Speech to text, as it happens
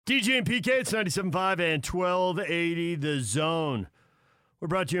DJ and PK, it's 97.5 and 1280 The Zone. We're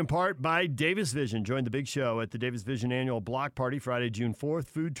brought to you in part by Davis Vision. Join the big show at the Davis Vision Annual Block Party Friday, June 4th.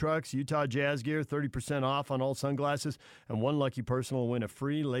 Food trucks, Utah Jazz gear, 30% off on all sunglasses, and one lucky person will win a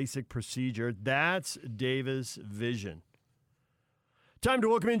free LASIK procedure. That's Davis Vision. Time to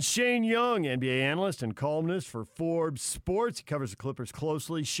welcome in Shane Young, NBA analyst and columnist for Forbes Sports. He covers the Clippers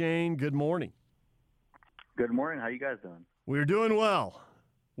closely. Shane, good morning. Good morning. How you guys doing? We're doing well.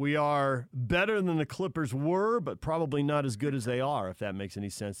 We are better than the Clippers were, but probably not as good as they are, if that makes any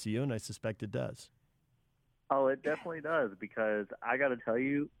sense to you, and I suspect it does. Oh, it definitely does, because I got to tell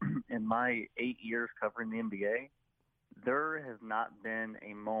you, in my 8 years covering the NBA, there has not been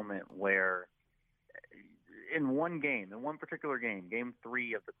a moment where in one particular game, Game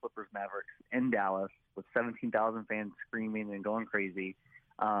 3 of the Clippers-Mavericks in Dallas, with 17,000 fans screaming and going crazy,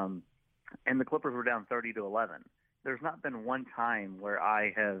 and the Clippers were down 30-11. There's not been one time where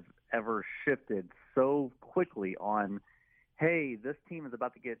I have ever shifted so quickly on, hey, this team is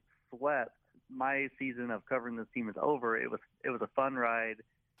about to get swept. My season of covering this team is over. It was a fun ride.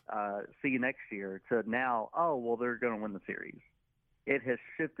 See you next year. To now, oh, well, they're going to win the series. It has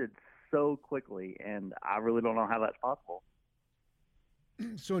shifted so quickly, and I really don't know how that's possible.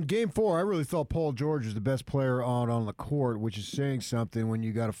 So in Game 4, I really thought Paul George was the best player on the court, which is saying something when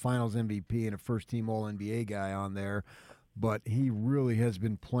you got a Finals MVP and a first-team All-NBA guy on there. But he really has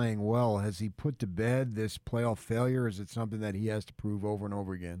been playing well. Has he put to bed this playoff failure? Is it something that he has to prove over and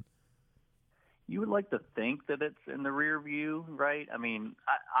over again? You would like to think that it's in the rear view, right? I mean,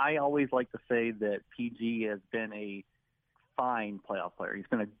 I always like to say that PG has been a fine playoff player. He's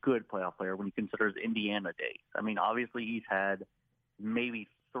been a good playoff player when you consider his Indiana days. I mean, obviously he's had maybe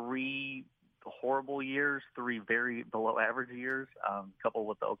 3 horrible years, 3 very below average years, coupled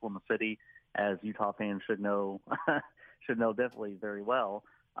with the Oklahoma City, as Utah fans should know definitely very well.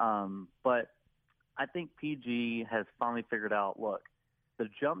 But I think PG has finally figured out, look, the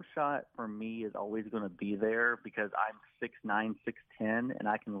jump shot for me is always going to be there because I'm 6'9", 6'10", and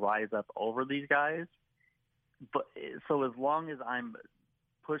I can rise up over these guys. But so as long as I'm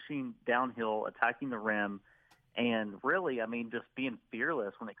pushing downhill, attacking the rim, and really, I mean, just being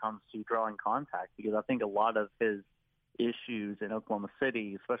fearless when it comes to drawing contact, because I think a lot of his issues in Oklahoma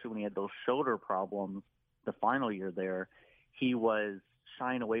City, especially when he had those shoulder problems the final year there, he was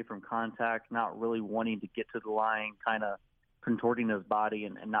shying away from contact, not really wanting to get to the line, kind of contorting his body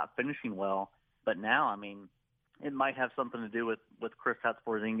and not finishing well. But now, I mean, it might have something to do with Kristaps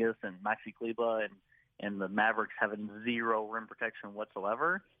Porzingis and Maxi Kleber and the Mavericks having zero rim protection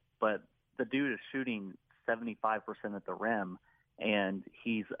whatsoever. But the dude is shooting 75% at the rim, and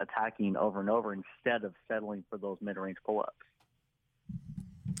he's attacking over and over instead of settling for those mid-range pull-ups.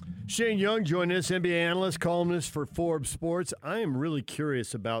 Shane Young joining us, NBA analyst, columnist for Forbes Sports. I am really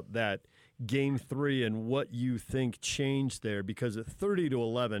curious about that Game 3 and what you think changed there, because at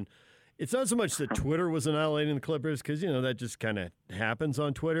 30-11, it's not so much that Twitter was annihilating the Clippers, because, that just kind of happens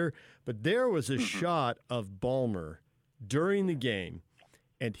on Twitter, but there was a shot of Ballmer during the game,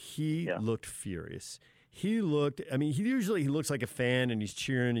 and he looked furious. He looks like a fan, and he's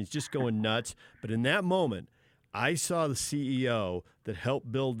cheering, he's just going nuts. But in that moment, I saw the CEO that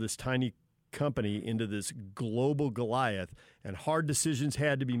helped build this tiny company into this global Goliath, and hard decisions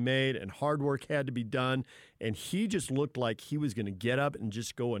had to be made, and hard work had to be done. And he just looked like he was going to get up and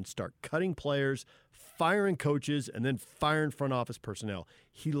just go and start cutting players, firing coaches, and then firing front office personnel.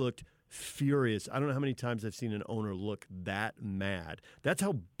 He looked furious. I don't know how many times I've seen an owner look that mad. That's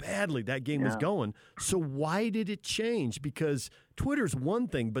how badly that game was going. So why did it change? Because Twitter's one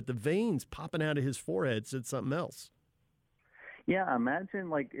thing, but the veins popping out of his forehead said something else. Yeah, imagine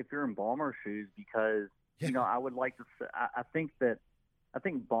if you're in Ballmer's shoes, because I would like to say, I think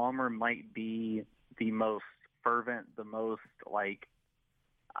Ballmer might be the most fervent, the most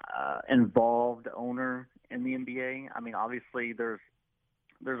involved owner in the NBA. I mean, obviously there's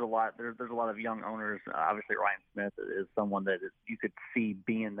a lot of young owners. Obviously, Ryan Smith is someone that you could see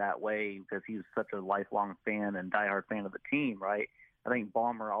being that way because he's such a lifelong fan and diehard fan of the team, right? I think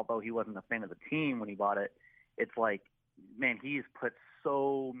Ballmer, although he wasn't a fan of the team when he bought it, it's like, man, he's put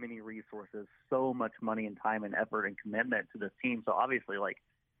so many resources, so much money and time and effort and commitment to this team. So obviously,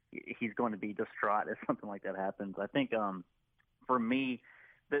 he's going to be distraught if something like that happens. I think for me,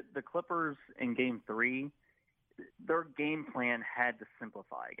 the Clippers in Game 3, their game plan had to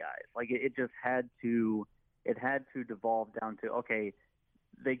simplify, guys. It just had to devolve down to, okay,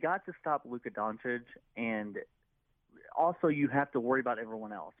 they got to stop Luka Doncic, and also you have to worry about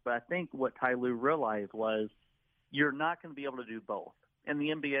everyone else. But I think what Ty Lue realized was you're not going to be able to do both. In the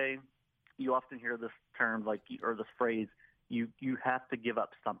NBA, you often hear this term or this phrase, you have to give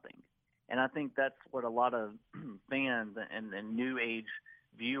up something. And I think that's what a lot of fans and new age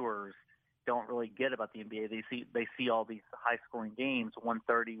viewers don't really get about the NBA. They see all these high scoring games,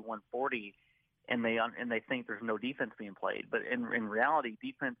 130, 140, and they think there's no defense being played. But in reality,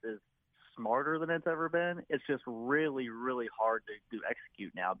 defense is smarter than it's ever been. It's just really, really hard to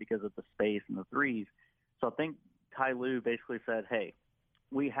execute now because of the space and the threes. So I think Ty Lue basically said, hey,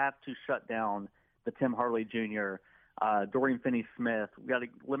 we have to shut down the Tim Hardaway Jr., Dorian Finney-Smith. We've got to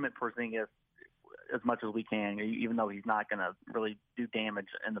limit Porzingis as much as we can, even though he's not going to really do damage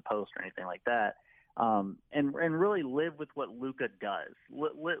in the post or anything like that. And really live with what Luka does.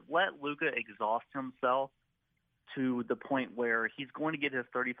 Let Luka exhaust himself to the point where he's going to get his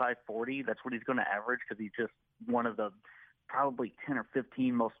 35-40. That's what he's going to average because he's just one of the probably 10 or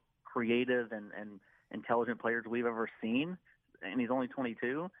 15 most creative and intelligent players we've ever seen. And he's only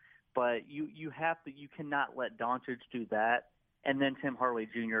 22. But you cannot let Doncic do that and then Tim Hardaway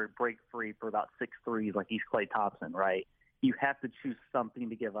Jr. break free for about 6 threes like he's Klay Thompson, right? You have to choose something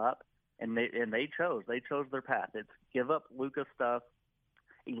to give up, and they chose their path. It's give up Luka stuff,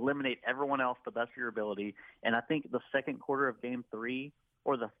 eliminate everyone else to the best of your ability. And I think the second quarter of Game 3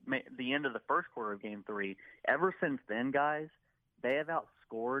 or the end of the first quarter of Game 3, ever since then, guys, they have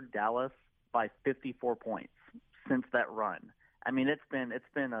outscored Dallas by 54 points since that run. I mean, it's been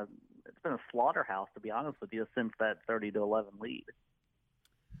a slaughterhouse, to be honest with you, since that 30-11 lead.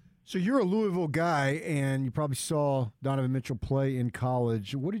 So you're a Louisville guy, and you probably saw Donovan Mitchell play in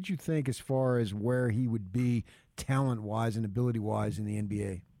college. What did you think as far as where he would be talent-wise and ability-wise in the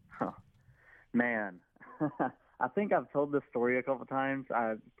NBA? Man, I think I've told this story a couple times.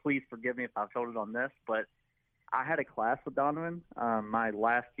 Please forgive me if I've told it on this, but I had a class with Donovan my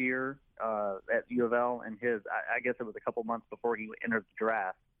last year at U of L, and I guess it was a couple months before he entered the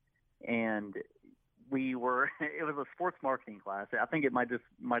draft. And it was a sports marketing class. I think it might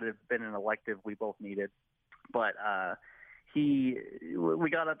have been an elective we both needed. But we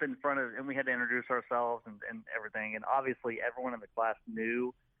got up in front of, and we had to introduce ourselves and everything. And obviously everyone in the class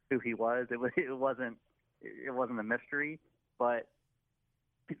knew who he was. It wasn't a mystery, but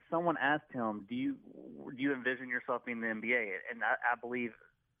someone asked him, do you envision yourself being in the NBA? And I believe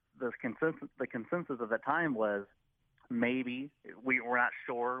the consensus of that time was, maybe. We're not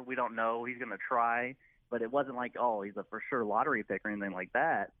sure. We don't know. He's going to try. But it wasn't like, oh, he's a for sure lottery pick or anything like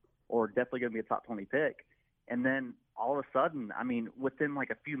that, or definitely going to be a top 20 pick. And then all of a sudden, I mean, within like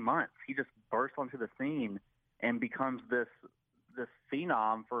a few months, he just bursts onto the scene and becomes this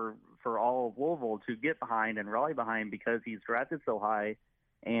phenom for all of Louisville to get behind and rally behind because he's drafted so high,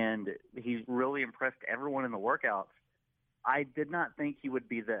 and he's really impressed everyone in the workouts. I did not think he would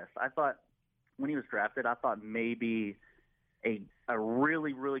be this. I thought when he was drafted, I thought maybe a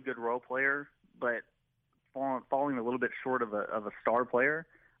really, really good role player, but falling a little bit short of a star player.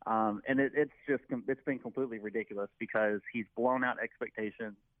 And it's been completely ridiculous because he's blown out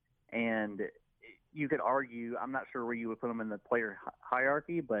expectations. And you could argue, I'm not sure where you would put him in the player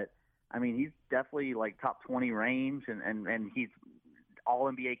hierarchy, but I mean, he's definitely like top 20 range, and he's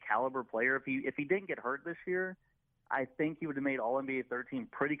all NBA caliber player. If he didn't get hurt this year, I think he would have made All-NBA third team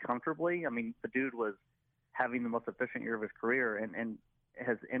pretty comfortably. I mean, the dude was having the most efficient year of his career and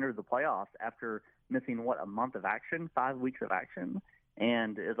has entered the playoffs after missing, a month of action, 5 weeks of action,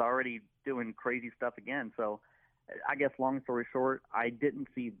 and is already doing crazy stuff again. So I guess long story short, I didn't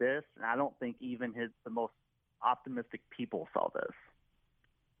see this, and I don't think even the most optimistic people saw this.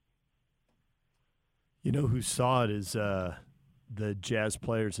 You know who saw it is the Jazz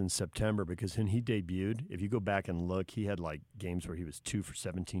players in September, because when he debuted, if you go back and look, he had like games where he was 2 for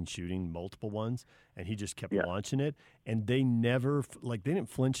 17 shooting, multiple ones, and he just kept launching it. And they never, they didn't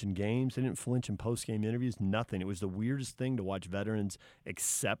flinch in games. They didn't flinch in post-game interviews, nothing. It was the weirdest thing to watch veterans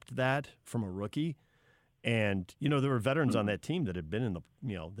accept that from a rookie. And, there were veterans on that team that had been in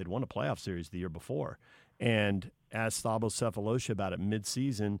they'd won a playoff series the year before. And asked Thabo Sefolosha about it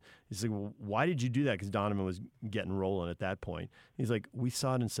mid-season. He's like, well, why did you do that? Because Donovan was getting rolling at that point. He's like, we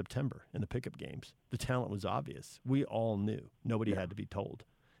saw it in September in the pickup games. The talent was obvious. We all knew. Nobody had to be told.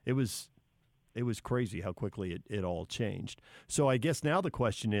 It was crazy how quickly it all changed. So I guess now the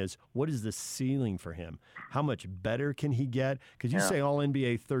question is, what is the ceiling for him? How much better can he get? Because you say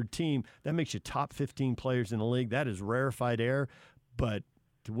All-NBA third team, that makes you top 15 players in the league. That is rarefied air. But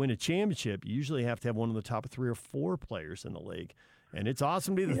to win a championship, you usually have to have one of the top 3 or 4 players in the league. And it's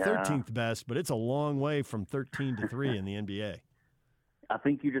awesome to be the 13th best, but it's a long way from 13 to 3 in the NBA. I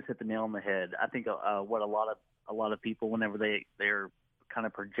think you just hit the nail on the head. I think what a lot of people, whenever they're kind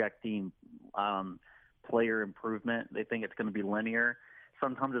of projecting player improvement, they think it's going to be linear.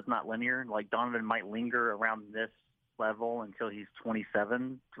 Sometimes it's not linear. Like Donovan might linger around this level until he's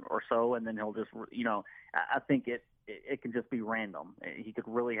 27 or so, and then he'll just, I think it can just be random. He could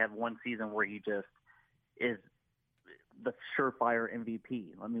really have one season where he just is the surefire MVP.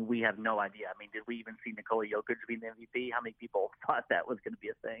 I mean, we have no idea. I mean, did we even see Nikola Jokic being the MVP? How many people thought that was going to be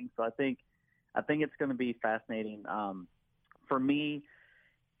a thing? So I think it's going to be fascinating. For me,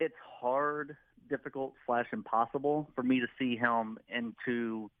 it's hard, difficult / impossible for me to see him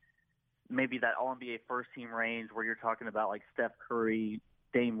into maybe that All-NBA first-team range where you're talking about like Steph Curry,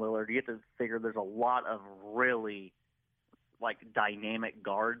 Dame Lillard. You get to figure there's a lot of really like dynamic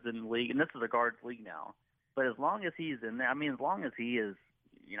guards in the league, and this is a guards league now. But as long as he's in there, I mean, as long as he is,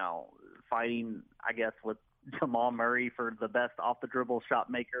 fighting, I guess, with Jamal Murray for the best off-the-dribble shot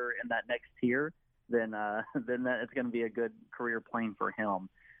maker in that next tier, then it's going to be a good career plane for him.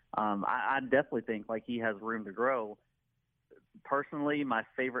 I definitely think like he has room to grow. Personally, my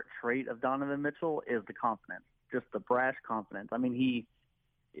favorite trait of Donovan Mitchell is the confidence, just the brash confidence. I mean,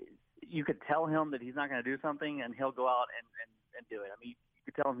 you could tell him that he's not going to do something, and he'll go out and do it. I mean,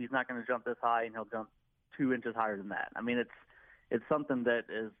 you could tell him he's not going to jump this high, and he'll jump 2 inches higher than that. I mean, it's something that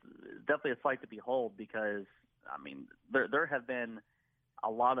is definitely a sight to behold because, I mean, there have been a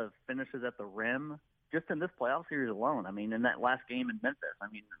lot of finishes at the rim just in this playoff series alone. I mean, in that last game in Memphis, I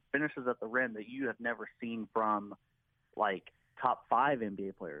mean, finishes at the rim that you have never seen from, like, top 5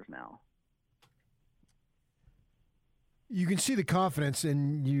 NBA players now. You can see the confidence,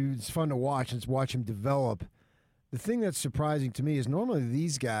 and it's fun to watch. And watch him develop. The thing that's surprising to me is normally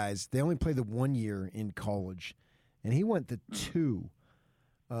these guys, they only play the 1 year in college, and he went the 2.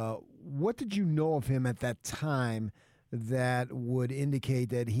 What did you know of him at that time that would indicate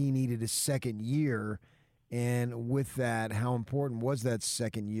that he needed a second year? And with that, how important was that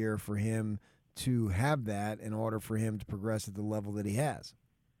second year for him to have that in order for him to progress at the level that he has?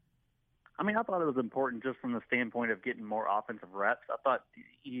 I mean, I thought it was important just from the standpoint of getting more offensive reps. I thought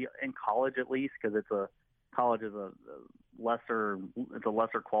in college at least, because college is a lesser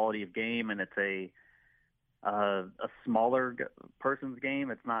quality of game, and it's a smaller person's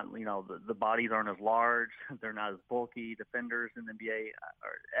game. It's not, the bodies aren't as large. They're not as bulky defenders in the NBA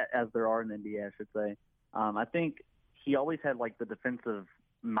as there are in the NBA, I should say. I think he always had like the defensive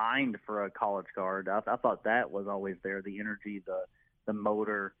mind for a college guard. I thought that was always there. The energy, the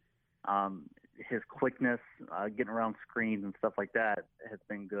motor, his quickness, getting around screens and stuff like that has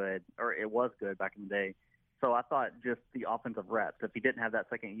been good, or it was good back in the day. So I thought just the offensive reps, if he didn't have that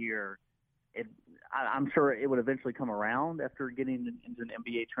second year, I'm sure it would eventually come around after getting into an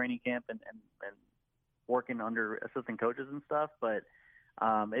NBA training camp and working under assistant coaches and stuff. But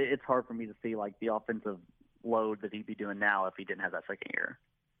it's hard for me to see like the offensive load that he'd be doing now if he didn't have that second year.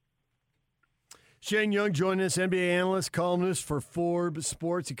 Shane Young joining us, NBA analyst, columnist for Forbes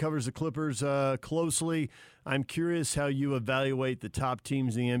Sports. He covers the Clippers closely. I'm curious how you evaluate the top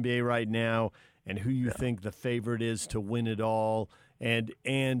teams in the NBA right now and who you think the favorite is to win it all. And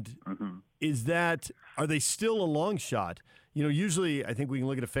are they still a long shot? Usually I think we can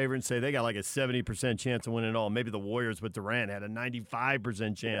look at a favorite and say they got like a 70% chance of winning it all. Maybe the Warriors with Durant had a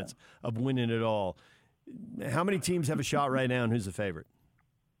 95% chance of winning it all. How many teams have a shot right now, and who's the favorite?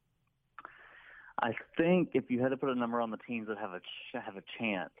 I think if you had to put a number on the teams that have a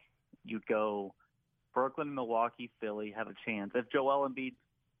chance, you'd go Brooklyn, Milwaukee, Philly have a chance. If Joel Embiid's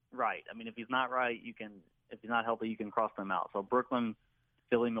right, I mean, if he's not right, if he's not healthy, you can cross them out. So Brooklyn,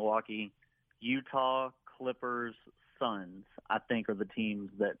 Philly, Milwaukee, Utah, Clippers, Suns, I think are the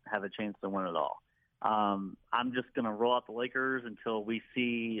teams that have a chance to win it all. I'm just going to roll out the Lakers until we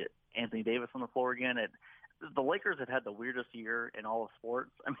see Anthony Davis on the floor again. The Lakers have had the weirdest year in all of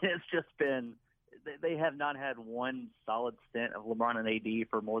sports. I mean, it's just been – they have not had one solid stint of LeBron and AD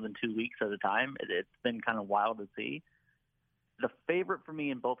for more than 2 weeks at a time. It's been kind of wild to see. The favorite for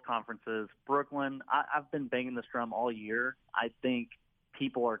me in both conferences, Brooklyn, I've been banging this drum all year. I think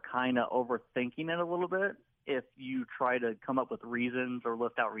people are kind of overthinking it a little bit if you try to come up with reasons or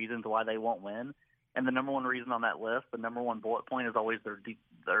list out reasons why they won't win. And the number one reason on that list, the number one bullet point is always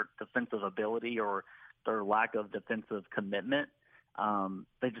their defensive ability or their lack of defensive commitment.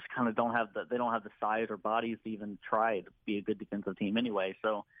 They just kind of don't have the size or bodies to even try to be a good defensive team anyway.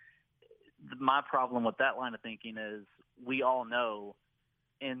 So my problem with that line of thinking is we all know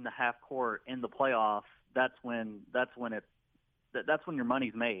in the half court in the playoffs, that's when your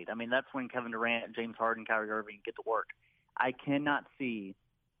money's made. I mean, that's when Kevin Durant, James Harden, Kyrie Irving get to work. I cannot see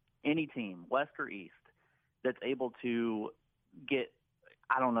any team, West or East, that's able to get,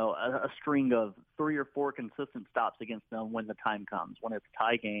 a string of 3 or 4 consistent stops against them when the time comes, when it's a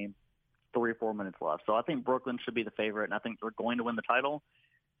tie game, 3 or 4 minutes left. So I think Brooklyn should be the favorite, and I think they're going to win the title.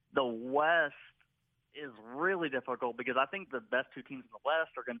 The West, is really difficult because I think the best two teams in the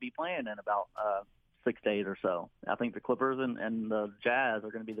West are going to be playing in about 6 days or so. I think the Clippers and the Jazz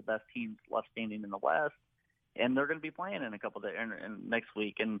are going to be the best teams left standing in the West, and they're going to be playing in a couple of days in next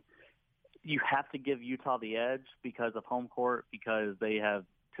week. And you have to give Utah the edge because of home court, because they have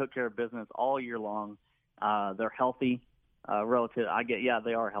took care of business all year long. They're healthy. They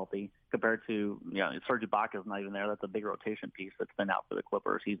are healthy compared to, Serge Ibaka's not even there. That's a big rotation piece that's been out for the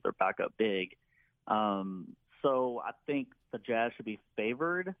Clippers. He's their backup big. So I think the Jazz should be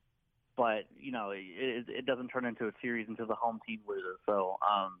favored, but, it doesn't turn into a series until the home team loses. So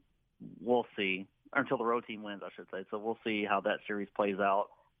we'll see. Or until the road team wins, I should say. So we'll see how that series plays out.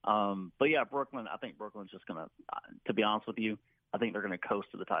 But, yeah, Brooklyn, I think Brooklyn's just going to be honest with you, I think they're going to coast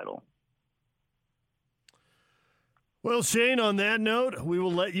to the title. Well, Shane, on that note, we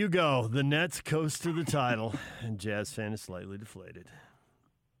will let you go. The Nets coast to the title, and Jazz fan is slightly deflated.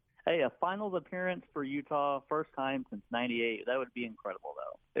 Hey, a finals appearance for Utah, first time since '98. That would be incredible,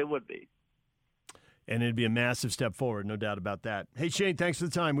 though. It would be. And it'd be a massive step forward, no doubt about that. Hey, Shane, thanks for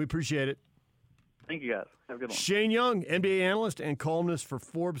the time. We appreciate it. Thank you, guys. Have a good one. Shane Young, NBA analyst and columnist for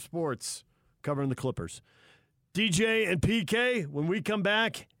Forbes Sports, covering the Clippers. DJ and PK, when we come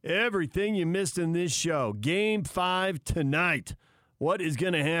back, everything you missed in this show. Game 5 tonight. What is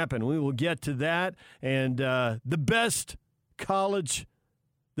going to happen? We will get to that. And the best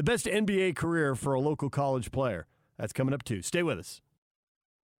NBA career for a local college player. That's coming up too. Stay with us.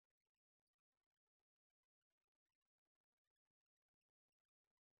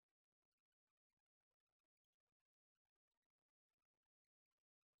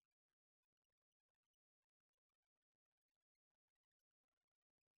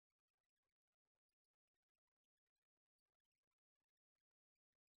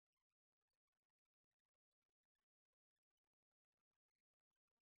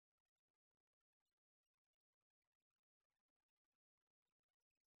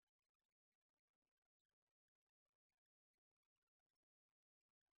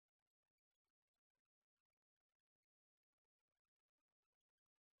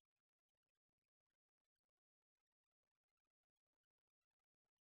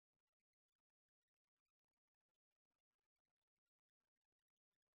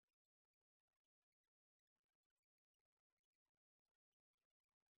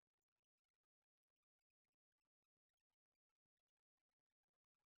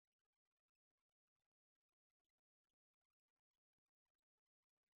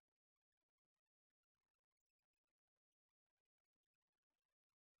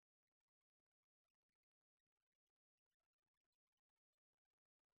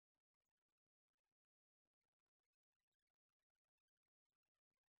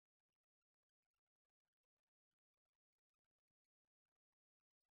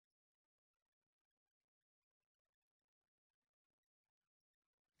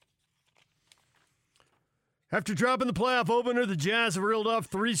 After dropping the playoff opener, the Jazz have reeled off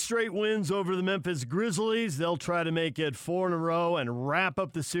 3 straight wins over the Memphis Grizzlies. They'll try to make it 4 in a row and wrap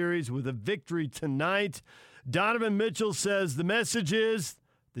up the series with a victory tonight. Donovan Mitchell says the message is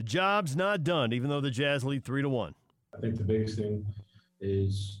the job's not done, even though the Jazz lead 3-1. I think the biggest thing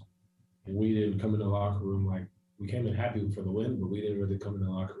is we didn't come in the locker room like we came in happy for the win, but we didn't really come in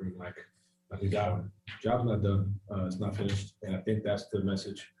the locker room like we got one. Job's not done. It's not finished, and I think that's the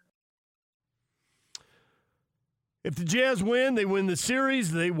message. If the Jazz win, they win the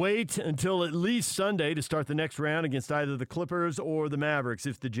series. They wait until at least Sunday to start the next round against either the Clippers or the Mavericks.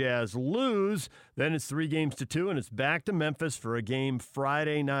 If the Jazz lose, then it's 3-2, and it's back to Memphis for a game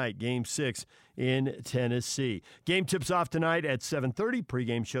Friday night, Game 6 in Tennessee. Game tips off tonight at 7:30.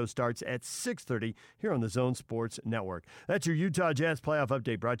 Pre-game show starts at 6:30 here on the Zone Sports Network. That's your Utah Jazz playoff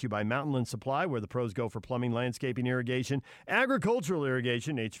update brought to you by Mountainland Supply, where the pros go for plumbing, landscaping, irrigation, agricultural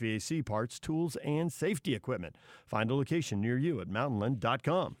irrigation, HVAC parts, tools, and safety equipment. Find a location near you at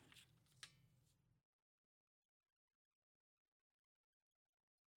mountainland.com.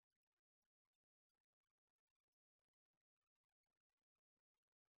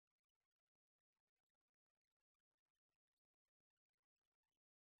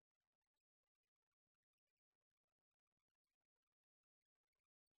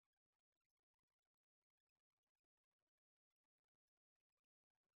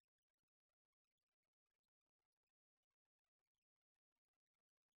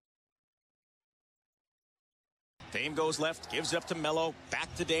 Dame goes left, gives it up to Melo,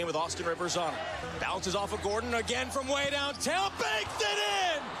 back to Dame with Austin Rivers on him. Bounces off of Gordon again from way downtown, banks it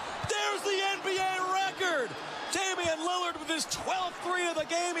in! There's the NBA record! Damian Lillard with his 12th three of the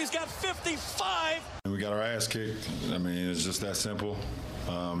game, he's got 55. We got our ass kicked. I mean, it's just that simple.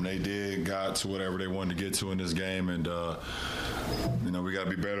 They got to whatever they wanted to get to in this game, and we got to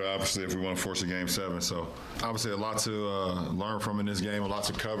be better, obviously, if we want to force a Game 7. So, obviously, a lot to learn from in this game, a lot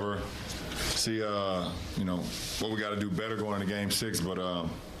to cover. See, what we got to do better going into Game 6. But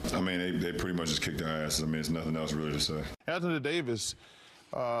they pretty much just kicked our asses. I mean, there's nothing else really to say. Anthony Davis,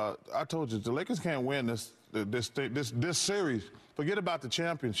 I told you the Lakers can't win this series. Forget about the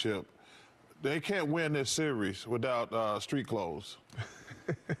championship. They can't win this series without street clothes.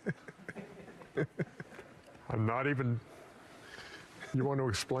 I'm not even. You want to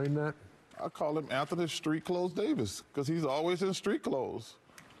explain that? I call him Anthony Street Clothes Davis because he's always in street clothes.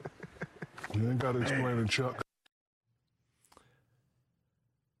 You ain't got to explain it, Chuck.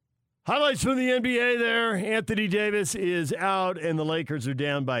 Highlights from the NBA there. Anthony Davis is out, and the Lakers are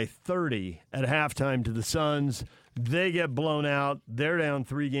down by 30 at halftime to the Suns. They get blown out. They're down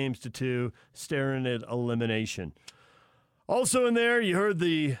 3-2, staring at elimination. Also in there, you heard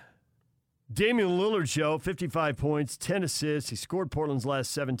the Damian Lillard show, 55 points, 10 assists. He scored Portland's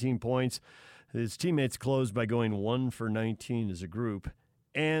last 17 points. His teammates closed by going 1 for 19 as a group.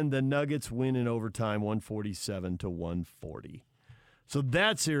 And the Nuggets win in overtime, 147-140. So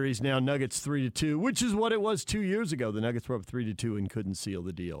that series now Nuggets 3-2, which is what it was 2 years ago. The Nuggets were up 3-2 and couldn't seal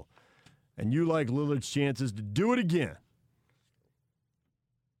the deal. And you like Lillard's chances to do it again.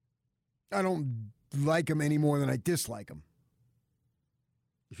 I don't like him any more than I dislike him.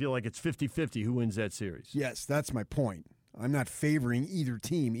 You feel like it's 50-50 who wins that series? Yes, that's my point. I'm not favoring either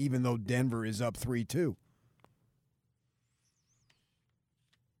team, even though Denver is up 3-2.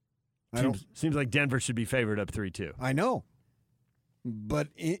 Seems like Denver should be favored up 3-2. I know. But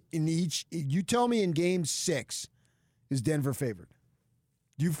in each, you tell me in Game 6, is Denver favored?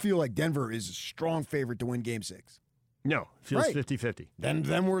 Do you feel like Denver is a strong favorite to win Game 6? No, feels right. 50-50.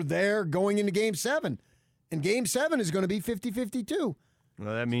 Then we're there going into Game 7. And Game 7 is going to be 50-50 too.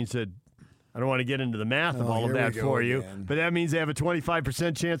 Well, that means that I don't want to get into the math of all of that for you, but that means they have a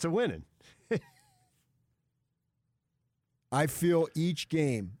 25% chance of winning. I feel each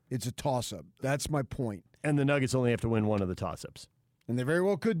game, it's a toss-up. That's my point. And the Nuggets only have to win one of the toss-ups. And they very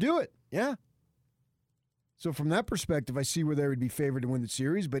well could do it, yeah. So from that perspective, I see where they would be favored to win the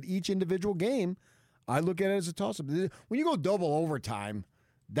series, but each individual game, I look at it as a toss-up. When you go double overtime,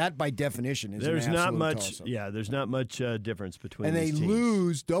 that by definition is there's an absolute not much toss-up. Yeah, there's not much difference between and these they teams.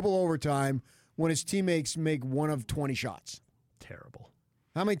 lose double overtime when his teammates make one of 20 shots. Terrible.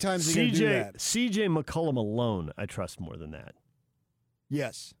 How many times are they going to do that? C.J. McCollum alone, I trust more than that.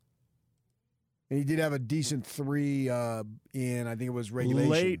 Yes. And he did have a decent 3 in, I think it was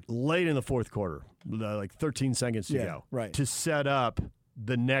regulation. Late in the fourth quarter, like 13 seconds to go. Right. To set up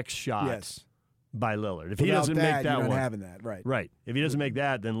the next shot Yes. by Lillard. If Without he doesn't make that you're not one. having that, right. Right. If he doesn't make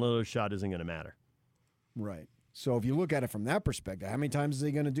that, then Lillard's shot isn't going to matter. Right. So if you look at it from that perspective, how many times is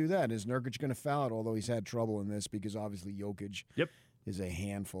he going to do that? Is Nurkic going to foul it, although he's had trouble in this because obviously Jokic is a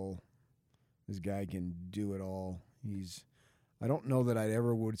handful. This guy can do it all. I don't know that I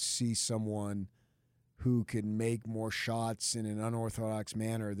ever would see someone who can make more shots in an unorthodox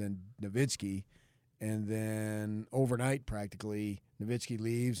manner than Nowitzki, and then overnight practically Nowitzki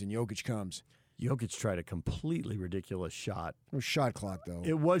leaves and Jokic comes. Jokic tried a completely ridiculous shot. It was shot clock, though.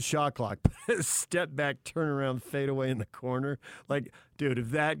 It was shot clock. Step back, turn around, fade away in the corner. Like, dude,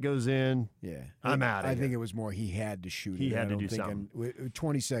 if that goes in, I'm out of here. I think it was more he had to shoot it. He had to do something. With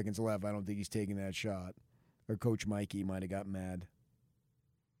 20 seconds left, I don't think he's taking that shot. Or Coach Mikey might have got mad.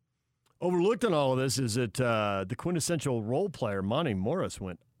 Overlooked in all of this is that the quintessential role player, Monty Morris,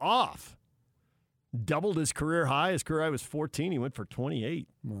 went off. Doubled his career high. His career high was 14. He went for 28.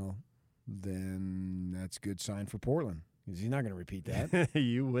 Well, then that's a good sign for Portland because he's not going to repeat that.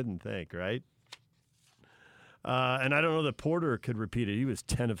 You wouldn't think, right? And I don't know that Porter could repeat it. He was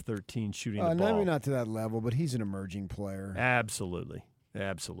 10 of 13 shooting the ball. Maybe not to that level, but he's an emerging player. Absolutely.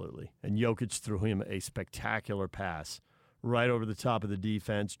 Absolutely. And Jokic threw him a spectacular pass right over the top of the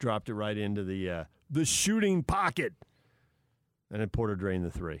defense, dropped it right into the shooting pocket. And then Porter drained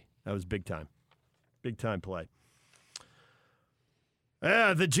the 3. That was big time. Big time play.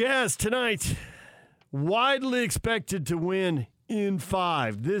 The Jazz tonight, widely expected to win in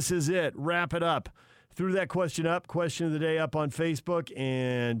 5. This is it. Wrap it up. Threw that question of the day up on Facebook,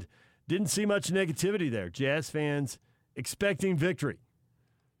 and didn't see much negativity there. Jazz fans expecting victory.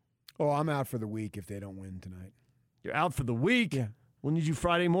 Oh, I'm out for the week if they don't win tonight. You're out for the week? Yeah. We'll need you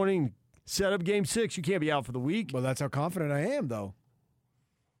Friday morning, set up Game 6. You can't be out for the week. Well, that's how confident I am, though.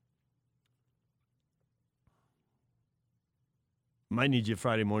 Might need you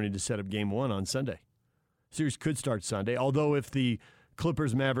Friday morning to set up Game 1 on Sunday. Series could start Sunday, although if the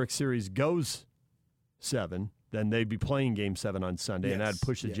Clippers-Mavericks series goes 7, then they'd be playing Game 7 on Sunday, and that'd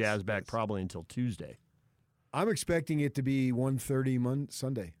push the Jazz back probably until Tuesday. I'm expecting it to be 1:30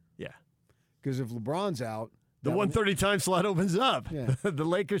 Sunday. Yeah. Because if LeBron's out, the 1:30 time slot opens up. Yeah. The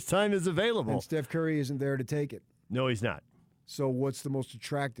Lakers' time is available. And Steph Curry isn't there to take it. No, he's not. So what's the most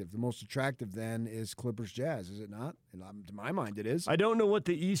attractive? The most attractive then is Clippers-Jazz, is it not? And to my mind, it is. I don't know what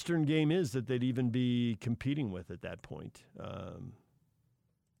the Eastern game is that they'd even be competing with at that point.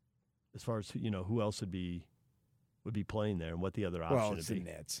 As far as who else would be playing there and what the other option well, would it's be. the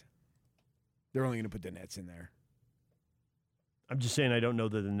Nets. They're only going to put the Nets in there. I'm just saying I don't know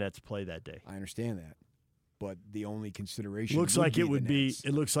that the Nets play that day. I understand that, but the only consideration looks like it would be. Nets.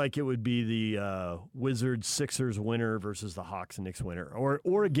 It looks like it would be the Wizards Sixers winner versus the Hawks and Knicks winner,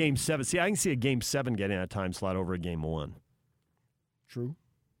 or a Game 7. See, I can see a Game 7 getting a time slot over a Game 1. True.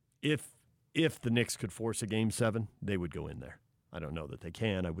 If the Knicks could force a Game 7, they would go in there. I don't know that they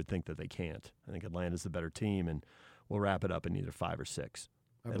can. I would think that they can't. I think Atlanta's the better team, and we'll wrap it up in either 5 or 6.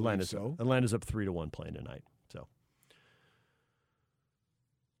 Atlanta's up 3-1 playing tonight. So,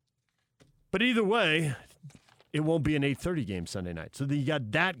 but either way, it won't be an 8:30 game Sunday night. So you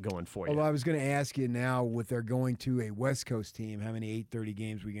got that going for you. Although I was going to ask you now, with they're going to a West Coast team, how many 8:30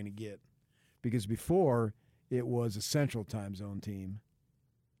 games are we going to get? Because before it was a Central Time Zone team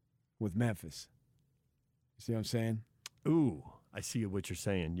with Memphis. You see what I'm saying? Ooh, I see what you're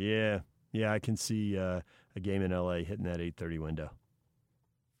saying. Yeah, I can see a game in L.A. hitting that 8:30 window.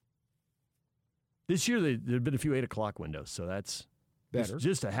 This year, there have been a few 8 o'clock windows, so that's better.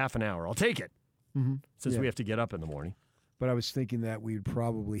 Just a half an hour. I'll take it, since we have to get up in the morning. But I was thinking that we'd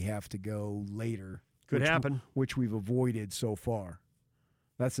probably have to go later. Could happen. Which we've avoided so far.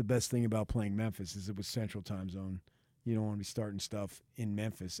 That's the best thing about playing Memphis is it was Central Time Zone. You don't want to be starting stuff in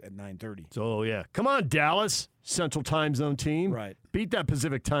Memphis at 9:30. So, yeah. Come on, Dallas, Central Time Zone team. Right. Beat that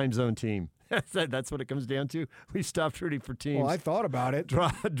Pacific Time Zone team. That's what it comes down to. We stopped rooting for teams. Well, I thought about it.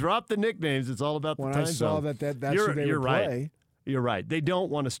 Drop the nicknames. It's all about the time zone. When I saw that's who they would right. play. You're right. They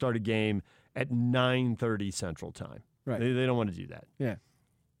don't want to start a game at 9:30 Central Time. Right. They don't want to do that. Yeah.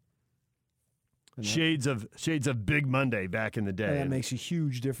 Shades of Big Monday back in the day. And that makes a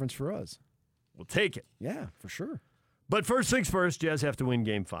huge difference for us. We'll take it. Yeah, for sure. But first things first, Jazz have to win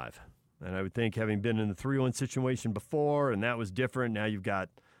Game 5. And I would think, having been in the 3-1 situation before, and that was different, now you've got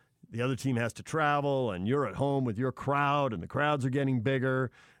the other team has to travel, and you're at home with your crowd, and the crowds are getting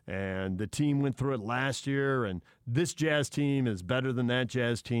bigger, and the team went through it last year, and this Jazz team is better than that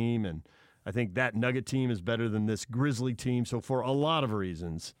Jazz team, and I think that Nugget team is better than this Grizzly team. So for a lot of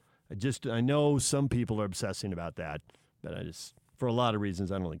reasons, I know some people are obsessing about that, but for a lot of reasons,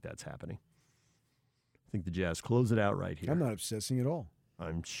 I don't think that's happening. I think the Jazz close it out right here. I'm not obsessing at all.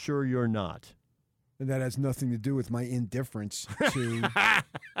 I'm sure you're not. And that has nothing to do with my indifference to...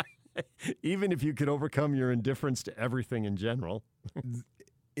 Even if you could overcome your indifference to everything in general.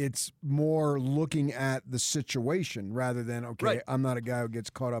 It's more looking at the situation rather than, okay, right. I'm not a guy who gets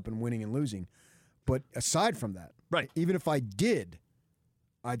caught up in winning and losing. But aside from that, right. Even if I did,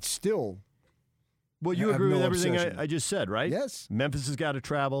 I'd still... Well, you agree with everything I just said, right? Yes. Memphis has got to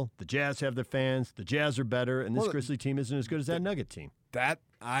travel. The Jazz have their fans. The Jazz are better, and this Grizzly team isn't as good as that Nugget team.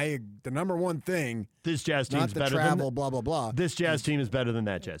 The number one thing. This Jazz team is better travel, than blah blah blah. This Jazz team is better than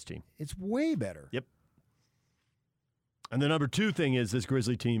that Jazz team. It's way better. Yep. And the number two thing is this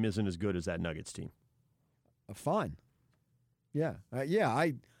Grizzly team isn't as good as that Nuggets team. Fine. Yeah.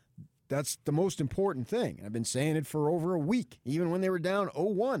 That's the most important thing. I've been saying it for over a week, even when they were down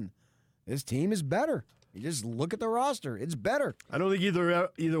 0-1. This team is better. You just look at the roster. It's better. I don't think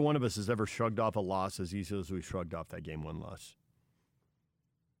either one of us has ever shrugged off a loss as easily as we shrugged off that Game 1 loss.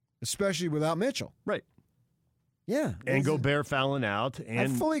 Especially without Mitchell. Right. Yeah. And Gobert fouling out and I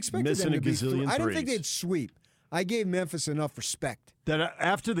fully expected missing them to a gazillion threes. I didn't think they'd sweep. I gave Memphis enough respect. That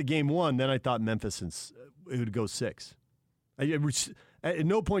after the Game 1, then I thought Memphis it would go 6. At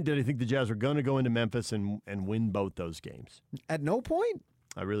no point did I think the Jazz were going to go into Memphis and win both those games. At no point?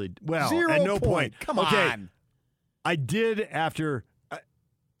 At no point. Come on. I did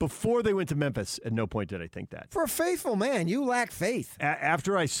before they went to Memphis, at no point did I think that. For a faithful man, you lack faith.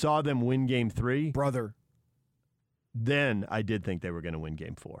 After I saw them win Game 3. Brother. Then I did think they were going to win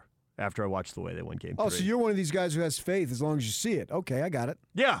Game 4. After I watched the way they won Game 3. Oh, so you're one of these guys who has faith as long as you see it. Okay, I got it.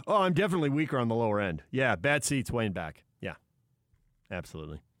 Yeah. Oh, I'm definitely weaker on the lower end. Yeah, bad seats, Wayne back. Yeah,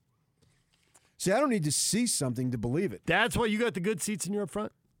 absolutely. See, I don't need to see something to believe it. That's why you got the good seats and you're up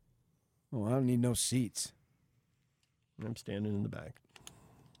front? Oh, I don't need no seats. I'm standing in the back.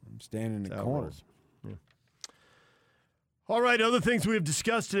 I'm standing in the corner. Yeah. All right, other things we have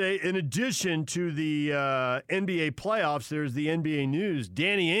discussed today. In addition to the NBA playoffs, there's the NBA news.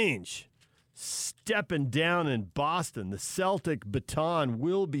 Danny Ainge stepping down in Boston. The Celtic baton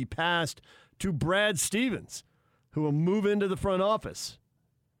will be passed to Brad Stevens, who will move into the front office.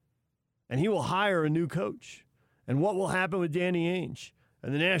 And he will hire a new coach. And what will happen with Danny Ainge?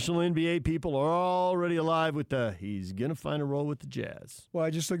 And the National NBA people are already alive with he's going to find a role with the Jazz. Well,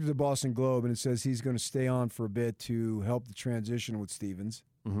 I just looked at the Boston Globe, and it says he's going to stay on for a bit to help the transition with Stevens,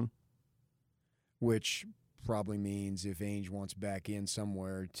 which probably means if Ainge wants back in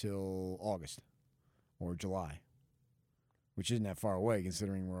somewhere till August or July, which isn't that far away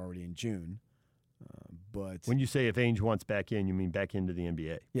considering we're already in June. But when you say if Ainge wants back in, you mean back into the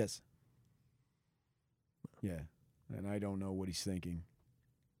NBA? Yes. Yeah, and I don't know what he's thinking.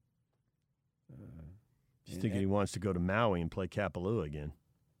 He's thinking he wants to go to Maui and play Kapalua again.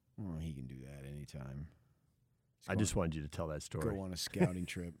 Well, he can do that anytime. I just wanted you to tell that story. Go on a scouting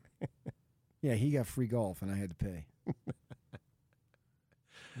trip. Yeah, he got free golf, and I had to pay.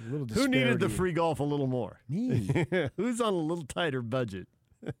 Who needed the free golf a little more? Me. Who's on a little tighter budget?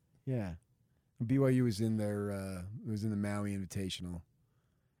 Yeah. BYU was in there. It was in the Maui Invitational.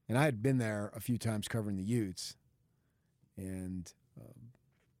 And I had been there a few times covering the Utes. And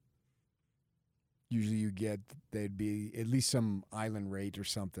usually they'd be at least some island rate or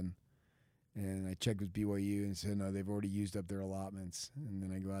something. And I checked with BYU and said, no, they've already used up their allotments. And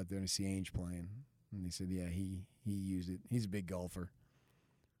then I go out there and see Ainge playing. And they said, yeah, he used it. He's a big golfer.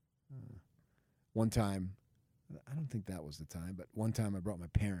 One time, I don't think that was the time, but one time I brought my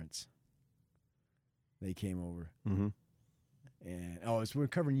parents. They came over. Mm-hmm. And we're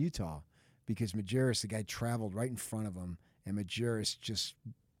covering Utah because Majerus, the guy, traveled right in front of him, and Majerus just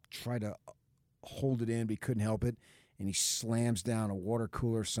tried to hold it in, but he couldn't help it, and he slams down a water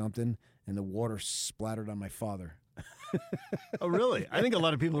cooler or something, and the water splattered on my father. Oh, really? I think a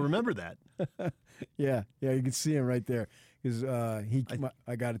lot of people remember that. Yeah, you can see him right there because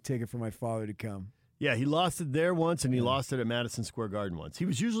I got a ticket for my father to come. Yeah, he lost it there once, and he lost it at Madison Square Garden once. He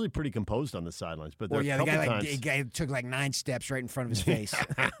was usually pretty composed on the sidelines, but there the guy took like 9 steps right in front of his face.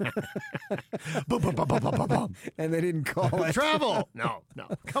 Boom, boom, boom, boom, boom, boom, boom. And they didn't call it. Travel! No,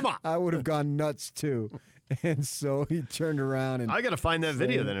 come on. I would have gone nuts, too. And so he turned around and... I got to find that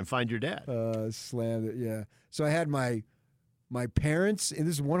video then and find your dad. Slammed it, yeah. So I had my parents, and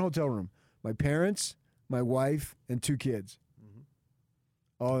this is one hotel room, my parents, my wife, and 2 kids.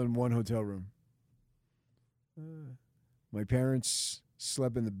 All in one hotel room. My parents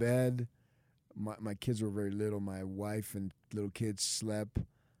slept in the bed. My kids were very little. My wife and little kids slept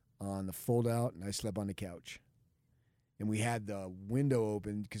on the fold-out, and I slept on the couch. And we had the window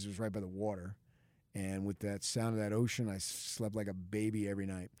open because it was right by the water. And with that sound of that ocean, I slept like a baby every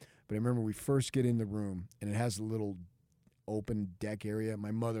night. But I remember we first get in the room, and it has a little open deck area.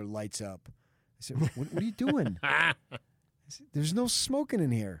 My mother lights up. I said, what are you doing? I said, there's no smoking in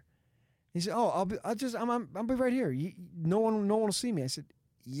here. He said, "Oh, I'll be right here. No one will see me." I said,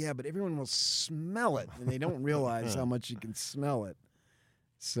 "Yeah, but everyone will smell it, and they don't realize how much you can smell it."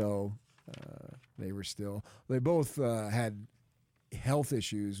 So they both had health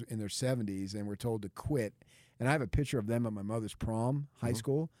issues in their 70s and were told to quit. And I have a picture of them at my mother's prom, high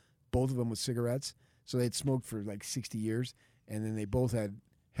school. Both of them with cigarettes. So they'd smoked for like 60 years, and then they both had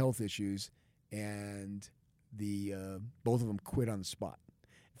health issues, and both of them quit on the spot.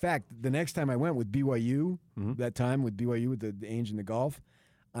 In fact, the next time I went with BYU, that time with BYU with the Ainge and the golf,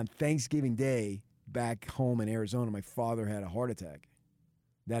 on Thanksgiving Day back home in Arizona, my father had a heart attack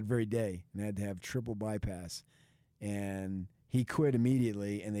that very day and had to have triple bypass. And he quit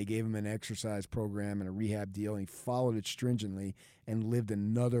immediately, and they gave him an exercise program and a rehab deal, and he followed it stringently and lived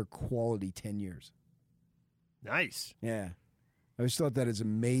another quality 10 years. Nice. Yeah. I always thought that is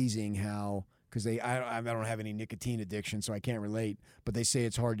amazing how... Because I don't have any nicotine addiction, so I can't relate. But they say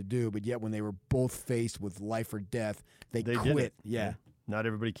it's hard to do. But yet, when they were both faced with life or death, they quit. Did it. Yeah. Not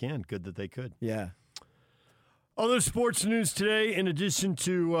everybody can. Good that they could. Yeah. Other sports news today, in addition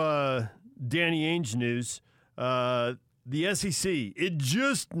to Danny Ainge news, the SEC, it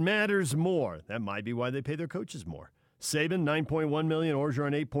just matters more. That might be why they pay their coaches more. Saban, $9.1 million,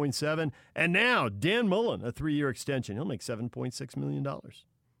 Orgeron, $8.7, and now Dan Mullen, a 3-year extension. He'll make $7.6 million.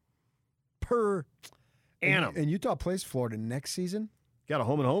 Per annum. And Utah plays Florida next season? Got a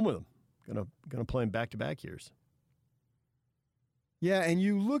home and home with them. Gonna play them back-to-back years. Yeah, and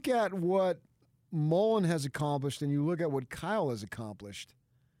you look at what Mullen has accomplished and you look at what Kyle has accomplished.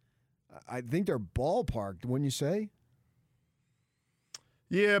 I think they're ballparked, wouldn't you say?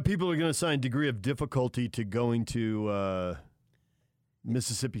 Yeah, people are going to assign degree of difficulty to going to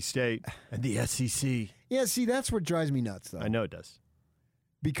Mississippi State and the SEC. Yeah, see, that's what drives me nuts, though. I know it does.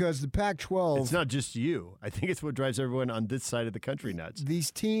 Because the Pac-12... It's not just you. I think it's what drives everyone on this side of the country nuts. These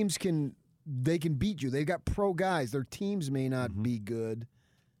teams can they can beat you. They've got pro guys. Their teams may not be good,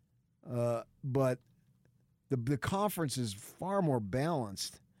 but the conference is far more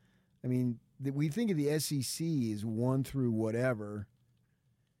balanced. I mean, we think of the SEC as 1 through whatever,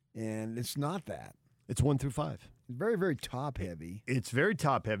 and it's not that. It's 1 through 5. It's very, very top-heavy. It's very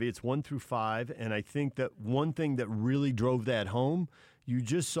top-heavy. It's 1 through 5, and I think that one thing that really drove that home, you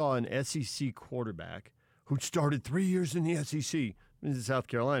just saw an SEC quarterback who started 3 years in the SEC, in South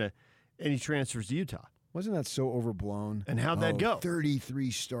Carolina, and he transfers to Utah. Wasn't that so overblown? And how'd that go?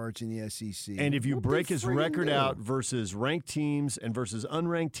 33 starts in the SEC. And if you break his record out versus ranked teams and versus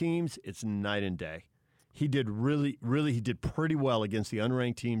unranked teams, it's night and day. He did he did pretty well against the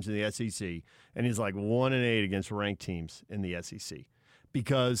unranked teams in the SEC, and he's like 1-8 against ranked teams in the SEC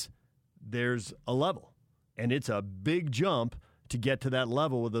because there's a level, and it's a big jump to get to that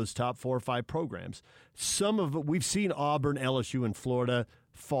level with those top 4 or 5 programs. Some of it, we've seen Auburn, LSU, and Florida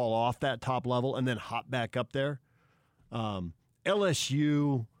fall off that top level and then hop back up there.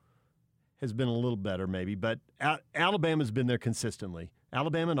 LSU has been a little better maybe, but Alabama's been there consistently.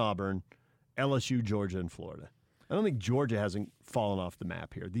 Alabama and Auburn, LSU, Georgia, and Florida. I don't think Georgia hasn't fallen off the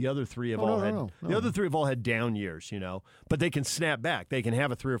map here. The other three have the other three have all had down years, but they can snap back. They can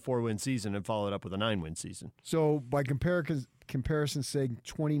have a 3 or 4 win season and follow it up with a 9-win season. So by comparison's sake,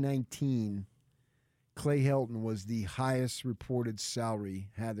 2019, Clay Helton was the highest reported salary,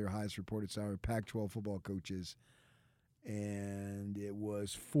 had their highest reported salary, Pac-12 football coaches, and it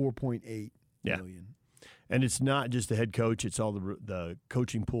was $4.8 million. And it's not just the head coach; it's all the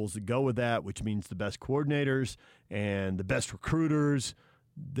coaching pools that go with that, which means the best coordinators and the best recruiters.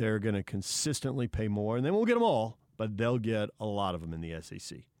 They're going to consistently pay more, and they won't get them all, but they'll get a lot of them in the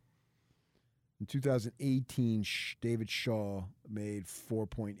SEC. In 2018, David Shaw made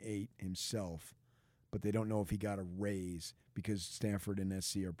 $4.8 himself, but they don't know if he got a raise because Stanford and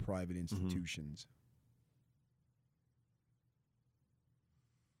SC are private institutions.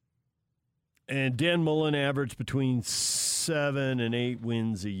 And Dan Mullen averaged between 7 and 8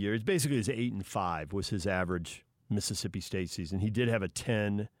 wins a year. It's basically his 8 and 5 was his average Mississippi State season. He did have a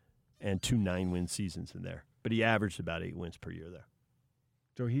 10 and 2 9-win seasons in there, but he averaged about 8 wins per year there.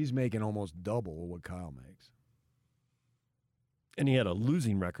 So he's making almost double what Kyle makes. And he had a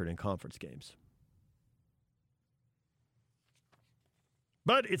losing record in conference games.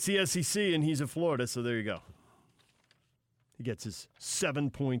 But it's the SEC, and he's in Florida, so there you go. He gets his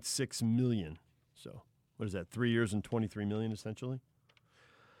 $7.6 million. So what is that, 3 years and $23 million essentially?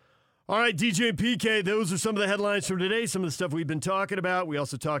 All right, DJ and PK, those are some of the headlines from today, some of the stuff we've been talking about. We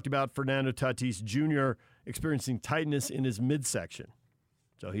also talked about Fernando Tatis Jr. experiencing tightness in his midsection.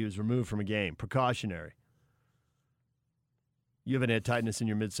 So he was removed from a game, precautionary. You haven't had tightness in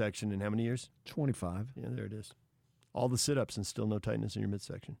your midsection in how many years? 25. Yeah, there it is. All the sit-ups and still no tightness in your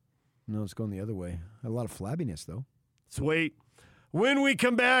midsection. No, it's going the other way. A lot of flabbiness, though. Sweet. When we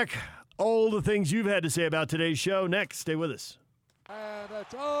come back, all the things you've had to say about today's show. Next, stay with us. And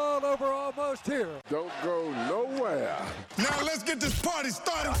it's all over almost here. Don't go nowhere. Now let's get this party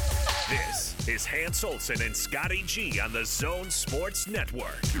started. This is Hans Olsen and Scotty G on the Zone Sports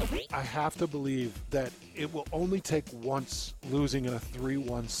Network. I have to believe that it will only take once losing in a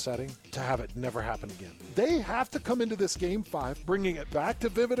 3-1 setting to have it never happen again. They have to come into this Game 5, bringing it back to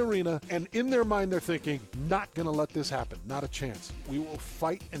Vivid Arena, and in their mind they're thinking, not going to let this happen, not a chance. We will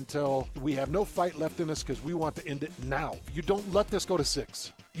fight until we have no fight left in us because we want to end it now. You don't let this go to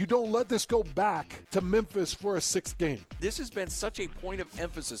 6. You don't let this go back to Memphis for a 6th game. This has been such a point of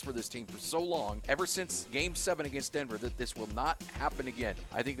emphasis for this team for so long, ever since Game 7 against Denver, that this will not happen again.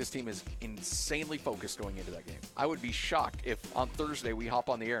 I think this team is insanely focused going into that game. I would be shocked if on Thursday we hop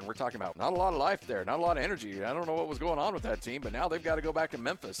on the air and we're talking about not a lot of life there, not a lot of energy. I don't know what was going on with that team, but now they've got to go back to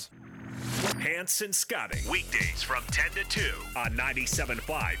Memphis. Hans and Scotty, weekdays from 10 to 2 on 97.5,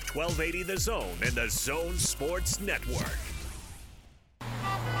 1280 The Zone and the Zone Sports Network.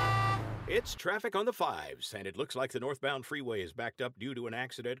 It's traffic on the 5s, and it looks like the northbound freeway is backed up due to an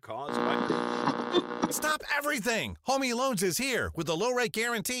accident caused by... Stop everything! Homie Loans is here with a low-rate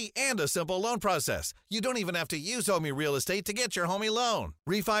guarantee and a simple loan process. You don't even have to use Homie Real Estate to get your homie loan.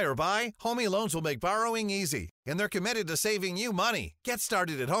 Refi or buy, Homie Loans will make borrowing easy, and they're committed to saving you money. Get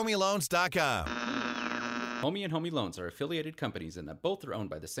started at homieloans.com. Homie and Homie Loans are affiliated companies in that both are owned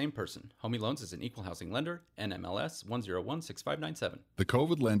by the same person. Homie Loans is an equal housing lender, NMLS 1016597. The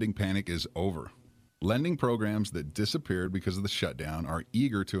COVID lending panic is over. Lending programs that disappeared because of the shutdown are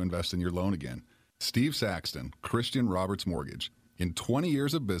eager to invest in your loan again. Steve Saxton, Christian Roberts Mortgage. In 20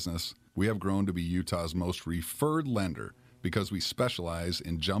 years of business, we have grown to be Utah's most referred lender because we specialize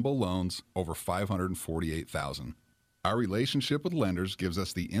in jumbo loans over $548,000. Our relationship with lenders gives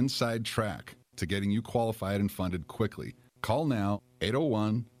us the inside track to getting you qualified and funded quickly. Call now,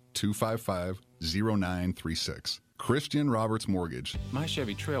 801-255-0936. Christian Roberts Mortgage. My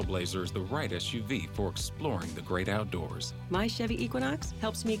Chevy Trailblazer is the right SUV for exploring the great outdoors. My Chevy Equinox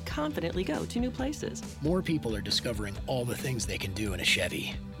helps me confidently go to new places. More people are discovering all the things they can do in a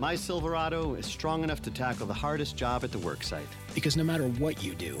Chevy. My Silverado is strong enough to tackle the hardest job at the worksite. Because no matter what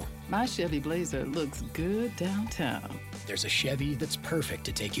you do, my Chevy Blazer looks good downtown. There's a Chevy that's perfect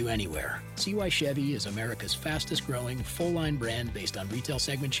to take you anywhere. See why Chevy is America's fastest growing full-line brand based on retail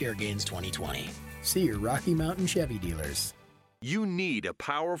segment share gains 2020. See your Rocky Mountain Chevy dealers. You need a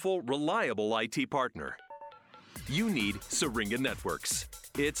powerful, reliable IT partner. You need Syringa Networks.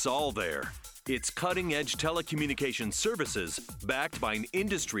 It's all there. It's cutting-edge telecommunications services backed by an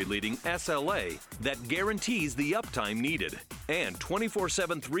industry-leading SLA that guarantees the uptime needed. And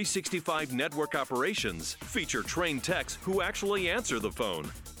 24/7 365 network operations feature trained techs who actually answer the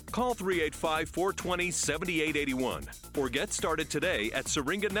phone. Call 385-420-7881 or get started today at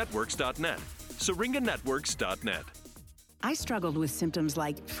syringanetworks.net. syringanetworks.net. I struggled with symptoms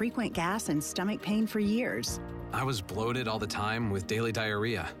like frequent gas and stomach pain for years. I was bloated all the time with daily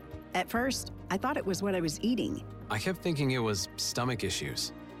diarrhea. At first, I thought it was what I was eating. I kept thinking it was stomach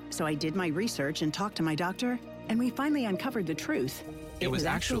issues. So I did my research and talked to my doctor, and we finally uncovered the truth. It was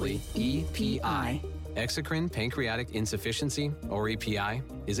actually EPI. Exocrine pancreatic insufficiency, or EPI,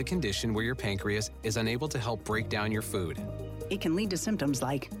 is a condition where your pancreas is unable to help break down your food. It can lead to symptoms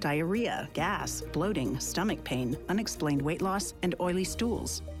like diarrhea, gas, bloating, stomach pain, unexplained weight loss, and oily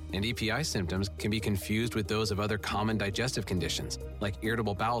stools. And EPI symptoms can be confused with those of other common digestive conditions, like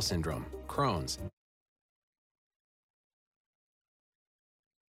irritable bowel syndrome, Crohn's.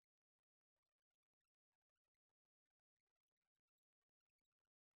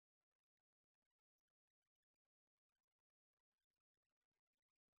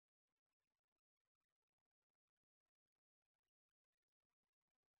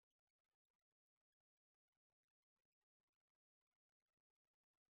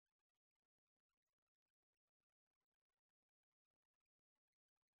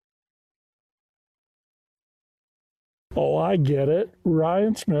 Oh, I get it.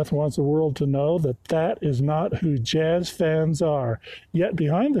 Ryan Smith wants the world to know that that is not who Jazz fans are. Yet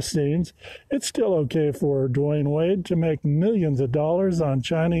behind the scenes, it's still okay for Dwayne Wade to make millions of dollars on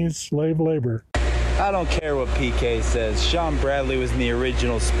Chinese slave labor. I don't care what PK says. Sean Bradley was in the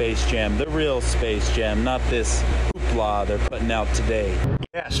original Space Jam, the real Space Jam, not this hoopla they're putting out today.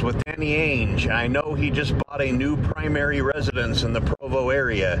 Yes, with Danny Ainge. I know he just bought a new primary residence in the Provo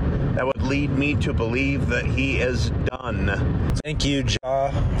area. That would lead me to believe that he is done. Thank you,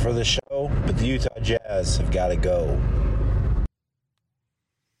 Ja, for the show, but the Utah Jazz have got to go.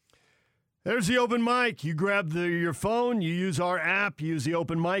 There's the open mic. You grab your phone, you use our app, use the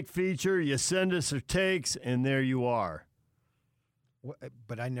open mic feature, you send us your takes, and there you are.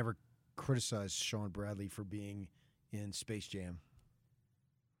 But I never criticized Sean Bradley for being in Space Jam.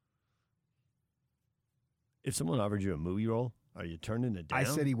 If someone offered you a movie role, are you turning it down? I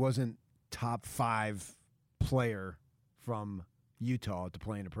said he wasn't top 5 player from Utah to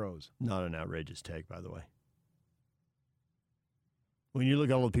play in the pros. Not an outrageous take, by the way. When you look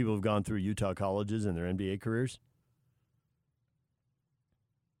at all the people who've gone through Utah colleges and their NBA careers,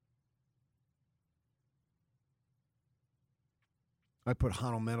 I put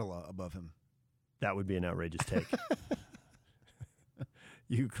Hanno Menela above him. That would be an outrageous take.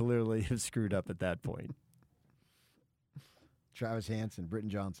 You clearly have screwed up at that point. Travis Hansen, Britton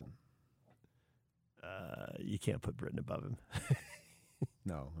Johnson. You can't put Britton above him.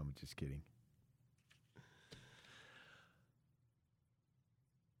 No, I'm just kidding.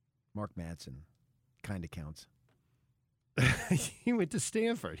 Mark Madsen kind of counts. He went to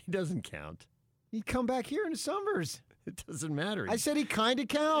Stanford. He doesn't count. He'd come back here in the summers. It doesn't matter. I said he kind of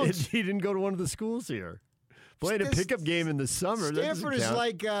counts. He didn't go to one of the schools here. Played a pickup game in the summer. Stanford is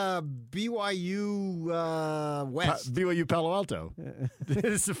like BYU West. BYU Palo Alto. This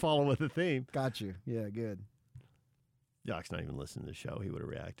is to follow with the theme. Got you. Yeah, good. Doc's not even listening to the show. He would have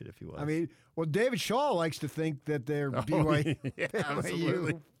reacted if he was. I mean, well, David Shaw likes to think that they're BYU,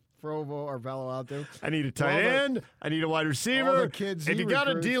 absolutely. Provo, or Palo Alto. I need a tight end. I need a wide receiver. All the kids if you got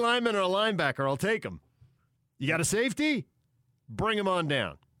a D lineman or a linebacker, I'll take him. You got a safety? Bring him on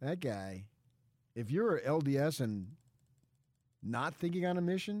down. That guy, if you're LDS and not thinking on a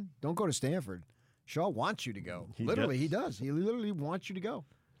mission, don't go to Stanford. Shaw wants you to go. He does. He literally wants you to go.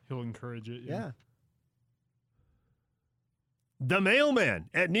 He'll encourage it. Yeah. The mailman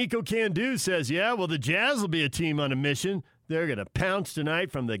at Nico Can Do says, yeah, well, the Jazz will be a team on a mission. They're going to pounce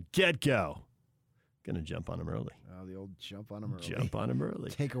tonight from the get-go. Going to jump on them early. Oh, the old jump on them early. Jump on them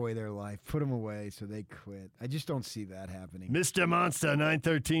early. Take away their life. Put them away so they quit. I just don't see that happening. Mr. Monster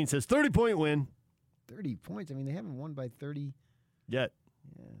 913 says 30-point win. 30 points? I mean, they haven't won by 30 yet.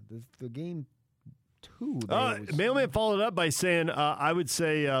 Yeah, the game 2. Mailman followed up by saying, I would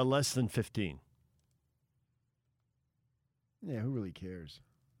say less than 15. Yeah, who really cares?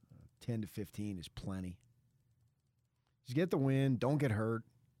 10 to 15 is plenty. Just get the win. Don't get hurt.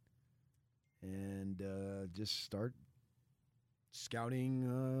 And just start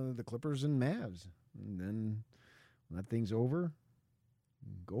scouting the Clippers and Mavs. And then when that thing's over,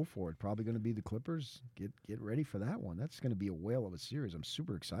 go for it. Probably going to be the Clippers. Get ready for that one. That's going to be a whale of a series. I'm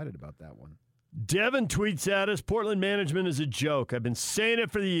super excited about that one. Devin tweets at us, Portland management is a joke. I've been saying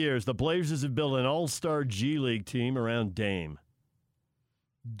it for the years. The Blazers have built an all-star G League team around Dame.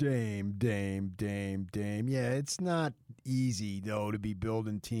 Dame. Yeah, it's not easy, though, to be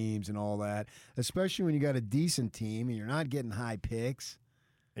building teams and all that, especially when you got a decent team and you're not getting high picks.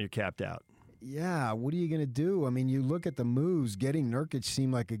 And you're capped out. Yeah, what are you going to do? I mean, you look at the moves. Getting Nurkic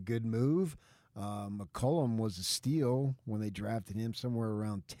seemed like a good move. McCollum was a steal when they drafted him somewhere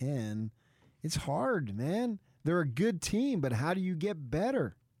around 10. It's hard, man. They're a good team, but how do you get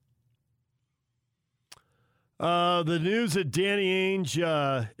better? The news that Danny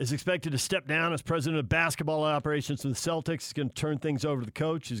Ainge is expected to step down as president of basketball operations for the Celtics. He's going to turn things over to the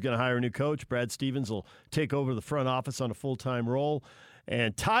coach. He's going to hire a new coach. Brad Stevens will take over the front office on a full-time role.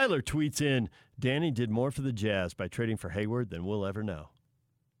 And Tyler tweets in, Danny did more for the Jazz by trading for Hayward than we'll ever know.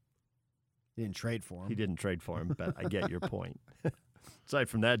 He didn't trade for him. He didn't trade for him, but I get your point. Aside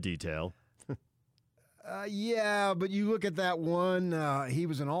from that detail. Yeah, but you look at that one. He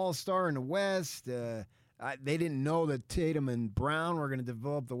was an all-star in the West. They didn't know that Tatum and Brown were going to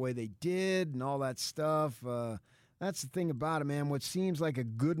develop the way they did and all that stuff. That's the thing about it, man. What seems like a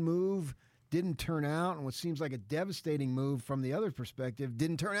good move didn't turn out, and what seems like a devastating move from the other perspective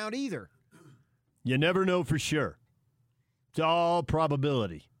didn't turn out either. You never know for sure. It's all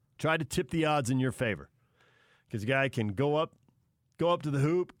probability. Try to tip the odds in your favor, because a guy can go up to the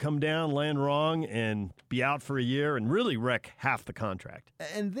hoop, come down, land wrong, and be out for a year and really wreck half the contract.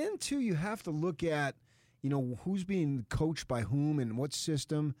 And then, too, you have to look at, who's being coached by whom and what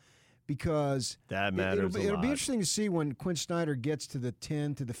system, because that matters it'll be interesting to see when Quinn Snyder gets to the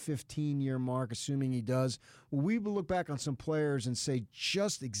 10 to the 15-year mark, assuming he does. We will look back on some players and say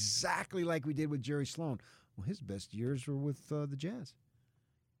just exactly like we did with Jerry Sloan. Well, his best years were with the Jazz.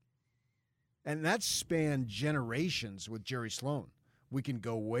 And that spanned generations with Jerry Sloan. We can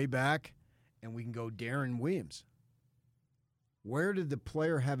go way back, and we can go Darren Williams. Where did the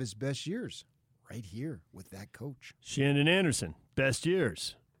player have his best years? Right here with that coach. Shandon Anderson, best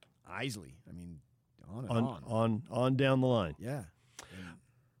years. Isley. I mean, on down the line. Yeah.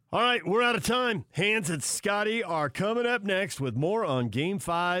 All right, we're out of time. Hans and Scotty are coming up next with more on Game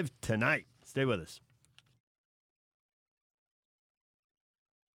 5 tonight. Stay with us.